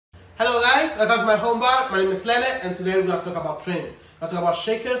Hello guys, welcome to my home bar. My name is Lene and today we're going to talk about training. We're going to talk about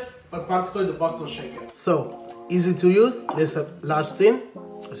shakers, but particularly the Boston shaker. So, easy to use. There's a large tin,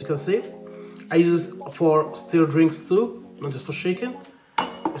 as you can see. I use it for stir drinks too, not just for shaking.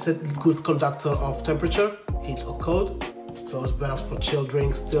 It's a good conductor of temperature, heat or cold. So it's better for chilled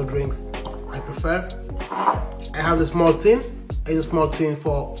drinks, still drinks, I prefer. I have the small tin. I use a small tin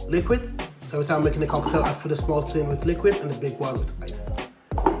for liquid. So every time I'm making a cocktail, I fill the small tin with liquid and the big one with ice.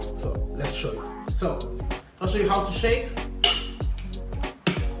 So let's show you. So I'll show you how to shake.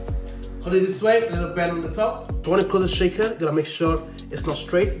 Hold it this way, a little bend on the top. So when you close the shaker, you gotta make sure it's not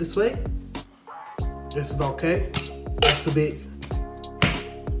straight this way. This is not okay. It has to be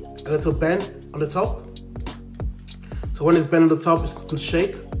a little bend on the top. So when it's bent on the top, it's a good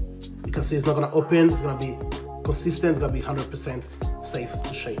shake. You can see it's not gonna open, it's gonna be consistent, it's gonna be 100% safe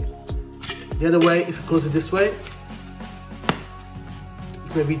to shake. The other way, if you close it this way,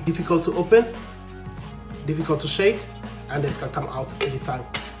 it may be difficult to open, difficult to shake, and this can come out anytime.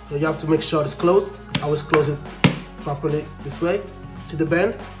 So you have to make sure it's closed. Always close it properly this way. See the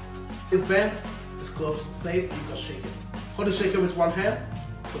bend? It's bent, it's closed, safe, you can shake it. Hold the shaker with one hand,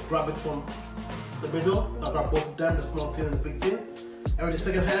 so grab it from the middle. Now grab both of them, the small tin and the big tin. And with the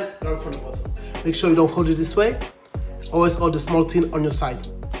second hand, grab it from the bottom. Make sure you don't hold it this way. Always hold the small tin on your side.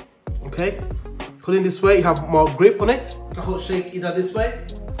 Okay? Holding this way, you have more grip on it. You can hold shake either this way.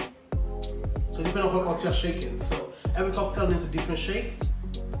 So depending on what you're shaking. So every cocktail needs a different shake.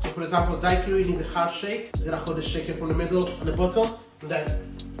 So for example, daiquiri needs a hard shake. You're gonna hold the shaker from the middle and the bottom, and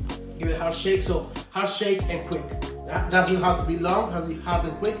then give it a hard shake. So hard shake and quick. That doesn't have to be long, it has to be hard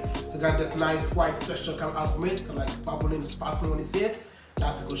and quick. You got this nice white texture coming out from it. It's kind of like bubbling, sparkling when you see it.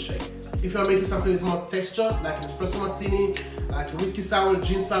 That's a good shake. If you're making something with more texture, like an espresso martini, like a whiskey sour,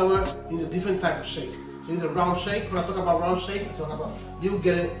 gin sour, you need a different type of shake. So you need a round shake. When I talk about round shake, I talk about you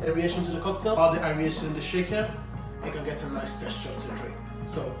getting aeration to the cocktail, or the aeration in the shaker, you can get a nice texture to the drink.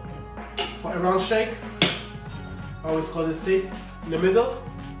 So for a round shake, always close it safe in the middle,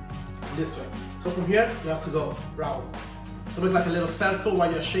 this way. So from here, you have to go round. So make like a little circle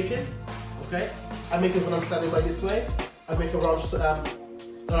while you're shaking, okay? I make it when I'm standing by this way. I make a round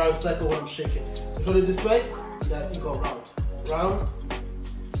circle when I'm shaking. You hold it this way, then you go round, round.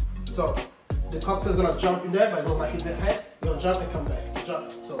 So the cocktail's gonna jump in there, but it's not gonna hit the head. You're gonna jump and come back, jump.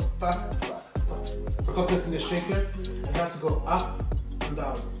 So back, back, back. The cocktail's in the shaker, it has to go up and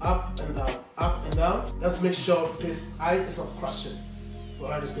down, up and down, up and down. You have to make sure this eye is not crushing.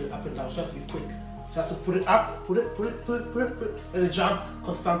 Alright, it's going up and down. It has to be quick. You have to put it up, put it, and it jump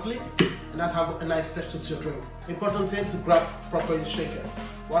constantly, and that's how a nice texture to your drink. Important thing to grab properly the shaker.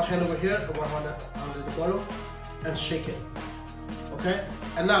 One hand over here and one hand under the bottom, and shake it. Okay?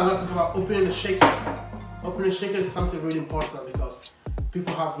 And now I'm going to talk about opening the shaker. Opening the shaker is something really important because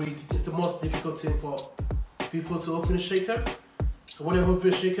people have it's the most difficult thing for people to open a shaker. So when you open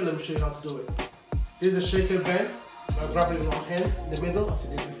a shaker, let me show you how to do it. This is a shaker bend. I'm grabbing it with one hand in the middle, as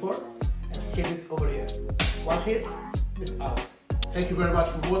I did before, and hit it over here. One hit, it's out. Thank you very much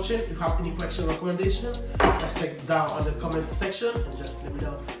for watching. If you have any question or recommendation, just check down on the comment section and just let me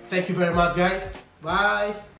know. Thank you very much, guys. Bye.